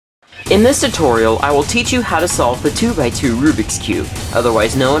In this tutorial, I will teach you how to solve the 2x2 Rubik's Cube,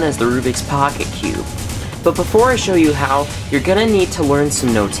 otherwise known as the Rubik's Pocket Cube. But before I show you how, you're gonna need to learn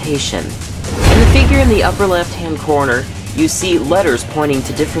some notation. In the figure in the upper left-hand corner, you see letters pointing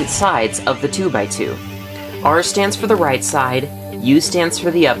to different sides of the 2x2. R stands for the right side, U stands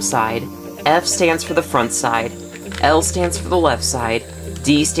for the up side, F stands for the front side, L stands for the left side,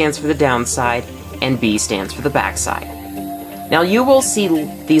 D stands for the down side, and B stands for the back side. Now you will see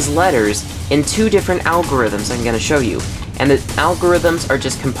these letters in two different algorithms I'm going to show you, and the algorithms are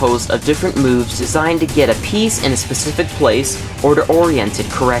just composed of different moves designed to get a piece in a specific place or to orient it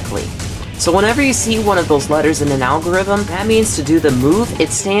correctly. So whenever you see one of those letters in an algorithm, that means to do the move it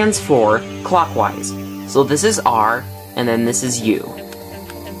stands for clockwise. So this is R, and then this is U.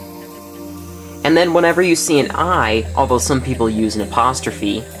 And then whenever you see an I, although some people use an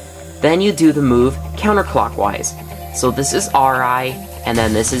apostrophe, then you do the move counterclockwise. So this is RI, and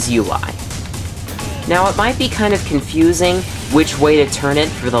then this is UI. Now it might be kind of confusing which way to turn it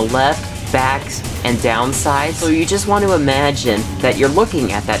for the left, back, and down side, so you just want to imagine that you're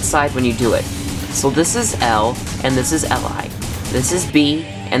looking at that side when you do it. So this is L, and this is LI. This is B,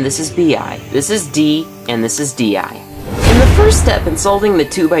 and this is BI. This is D, and this is DI. In the first step in solving the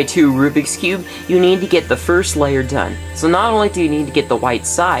 2x2 Rubik's Cube, you need to get the first layer done. So not only do you need to get the white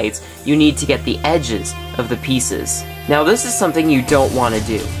sides, you need to get the edges of the pieces. Now this is something you don't want to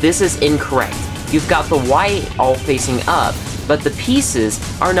do. This is incorrect. You've got the white all facing up, but the pieces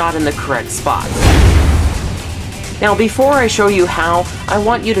are not in the correct spots. Now before I show you how, I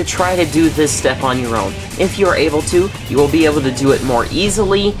want you to try to do this step on your own. If you are able to, you will be able to do it more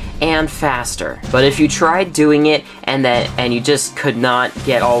easily and faster. But if you tried doing it and you just could not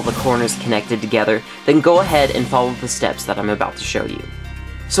get all the corners connected together, then go ahead and follow the steps that I'm about to show you.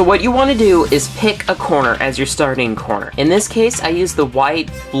 So what you want to do is pick a corner as your starting corner. In this case, I use the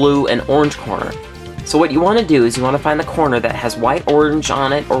white, blue, and orange corner. So what you want to do is you want to find the corner that has white orange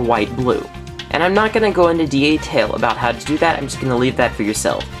on it or white blue. And I'm not going to go into detail about how to do that, I'm just going to leave that for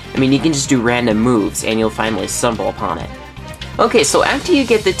yourself. I mean, you can just do random moves and you'll finally stumble upon it. Okay, so after you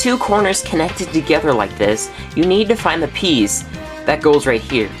get the two corners connected together like this, you need to find the piece that goes right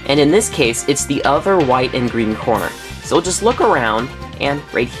here. And in this case, it's the other white and green corner. So just look around and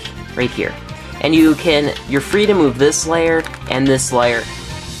right here. And you're free to move this layer and this layer,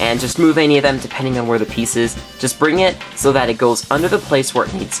 and just move any of them depending on where the piece is. Just bring it so that it goes under the place where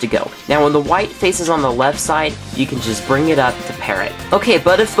it needs to go. Now when the white faces on the left side, you can just bring it up to pair it. Okay,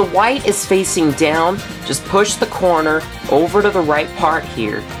 but if the white is facing down, just push the corner over to the right part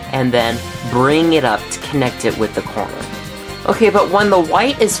here, and then bring it up to connect it with the corner. Okay, but when the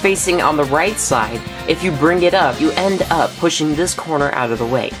white is facing on the right side, if you bring it up, you end up pushing this corner out of the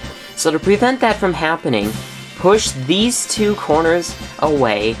way. So to prevent that from happening, push these two corners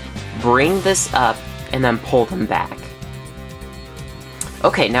away, bring this up, and then pull them back.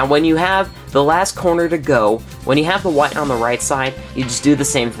 Okay, now when you have the last corner to go, when you have the white on the right side, you just do the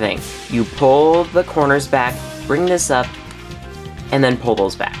same thing. You pull the corners back, bring this up, and then pull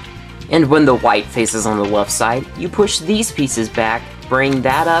those back. And when the white faces on the left side, you push these pieces back, bring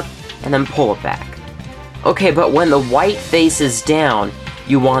that up, and then pull it back. Okay, but when the white faces down,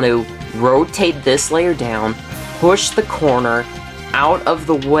 you want to rotate this layer down, push the corner out of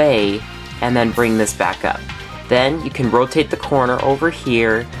the way, and then bring this back up. Then you can rotate the corner over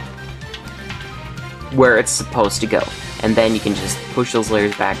here where it's supposed to go. And then you can just push those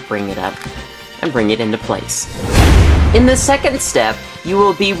layers back, bring it up, and bring it into place. In the second step, you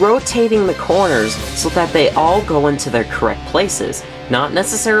will be rotating the corners so that they all go into their correct places. Not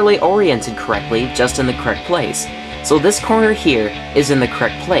necessarily oriented correctly, just in the correct place. So this corner here is in the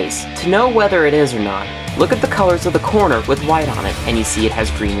correct place. To know whether it is or not, look at the colors of the corner with white on it, and you see it has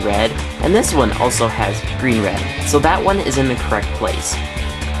green-red, and this one also has green-red, so that one is in the correct place.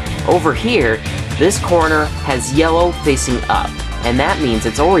 Over here, this corner has yellow facing up, and that means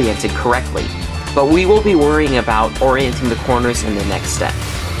it's oriented correctly, but we will be worrying about orienting the corners in the next step.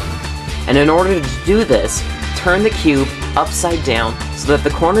 And in order to do this, turn the cube upside down so that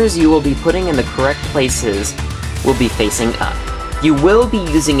the corners you will be putting in the correct places will be facing up. You will be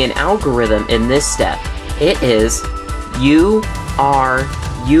using an algorithm in this step. It is U, R,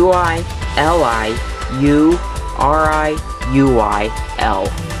 UI, LI, U, RI, UI, L.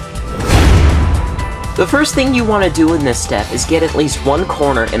 The first thing you want to do in this step is get at least one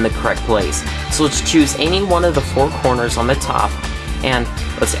corner in the correct place. So let's choose any one of the four corners on the top, and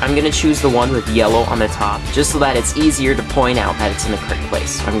let's see, I'm going to choose the one with yellow on the top, just so that it's easier to point out that it's in the correct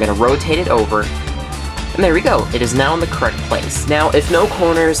place. So I'm going to rotate it over, and there we go, it is now in the correct place. Now, if no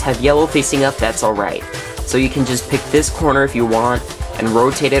corners have yellow facing up, that's alright. So you can just pick this corner if you want, and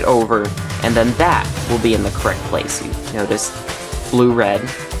rotate it over, and then that will be in the correct place. You notice blue, red,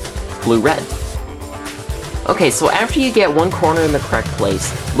 blue, red. Okay, so after you get one corner in the correct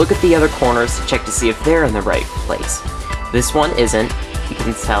place, look at the other corners to check to see if they're in the right place. This one isn't. You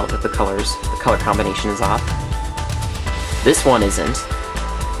can tell that the color combination is off. This one isn't.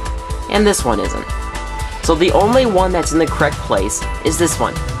 And this one isn't. So the only one that's in the correct place is this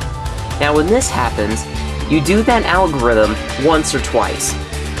one. Now when this happens, you do that algorithm once or twice.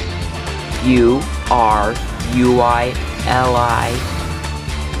 U, R, U, I, L, I,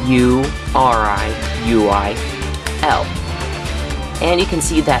 U, R, I, U, I, L. And you can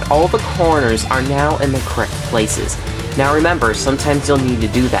see that all the corners are now in the correct places. Now remember, sometimes you'll need to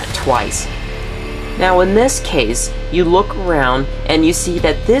do that twice. Now in this case, you look around and you see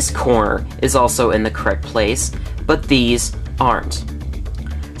that this corner is also in the correct place, but these aren't.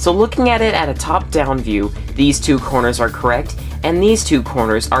 So looking at it at a top-down view, these two corners are correct, and these two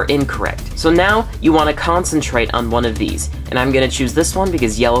corners are incorrect. So now you want to concentrate on one of these, and I'm going to choose this one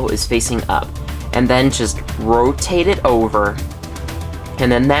because yellow is facing up. And then just rotate it over,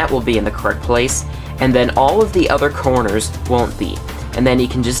 and then that will be in the correct place, and then all of the other corners won't be. And then you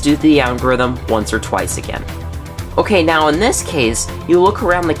can just do the algorithm once or twice again. Okay, now in this case, you look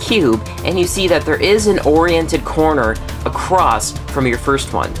around the cube and you see that there is an oriented corner across from your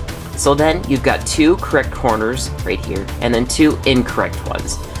first one. So then you've got two correct corners right here and then two incorrect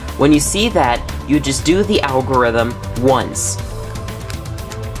ones. When you see that, you just do the algorithm once.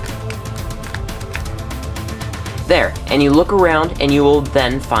 There, and you look around and you will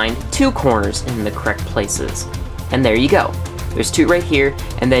then find two corners in the correct places. And there you go. There's two right here,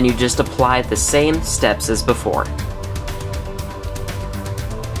 and then you just apply the same steps as before.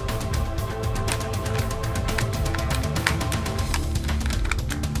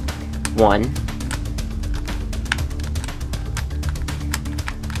 One,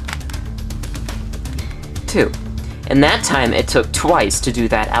 two. And that time it took twice to do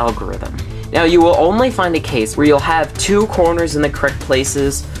that algorithm. Now you will only find a case where you'll have two corners in the correct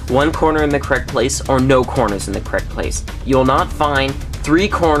places, one corner in the correct place, or no corners in the correct place. You'll not find three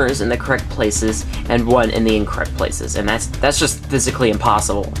corners in the correct places and one in the incorrect places, and that's just physically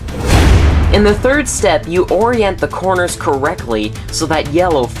impossible. In the third step, you orient the corners correctly so that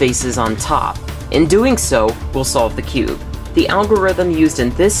yellow faces on top. In doing so, we'll solve the cube. The algorithm used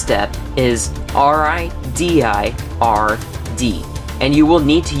in this step is RIDI, RD. And you will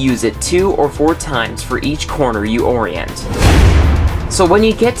need to use it 2 or 4 times for each corner you orient. So when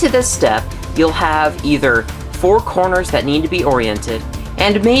you get to this step, you'll have either 4 corners that need to be oriented,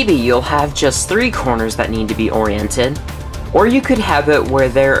 and maybe you'll have just 3 corners that need to be oriented, or you could have it where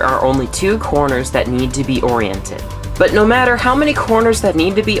there are only 2 corners that need to be oriented. But no matter how many corners that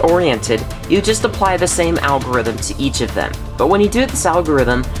need to be oriented, you just apply the same algorithm to each of them. But when you do this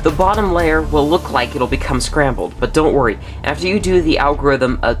algorithm, the bottom layer will look like it'll become scrambled. But don't worry, after you do the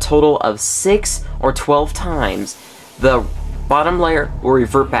algorithm a total of 6 or 12 times, the bottom layer will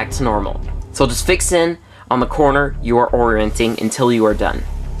revert back to normal. So just fix in on the corner you are orienting until you are done.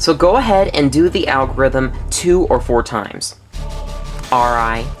 So go ahead and do the algorithm 2 or 4 times.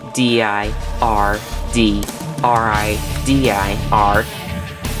 RIDI, RD. RIDI,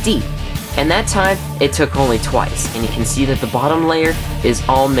 RD. And that time, it took only twice, and you can see that the bottom layer is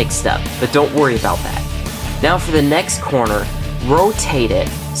all mixed up, but don't worry about that. Now for the next corner, rotate it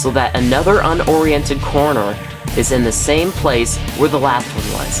so that another unoriented corner is in the same place where the last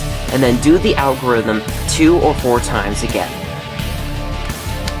one was, and then do the algorithm 2 or 4 times again.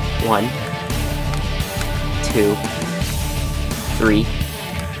 1, 2, 3,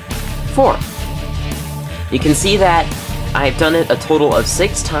 4. You can see that I've done it a total of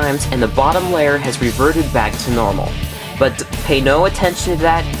 6 times and the bottom layer has reverted back to normal. But pay no attention to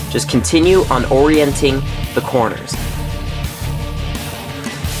that, just continue on orienting the corners.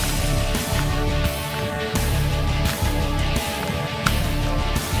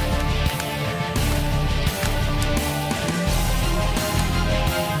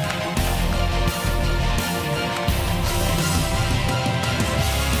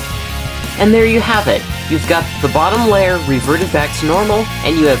 And there you have it. You've got the bottom layer reverted back to normal,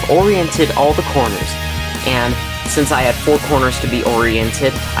 and you have oriented all the corners. And since I had 4 corners to be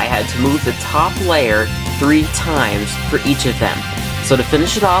oriented, I had to move the top layer 3 times for each of them. So to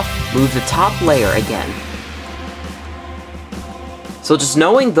finish it off, move the top layer again. So just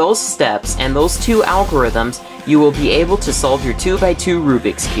knowing those steps and those 2 algorithms, you will be able to solve your 2x2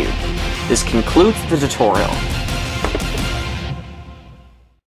 Rubik's Cube. This concludes the tutorial.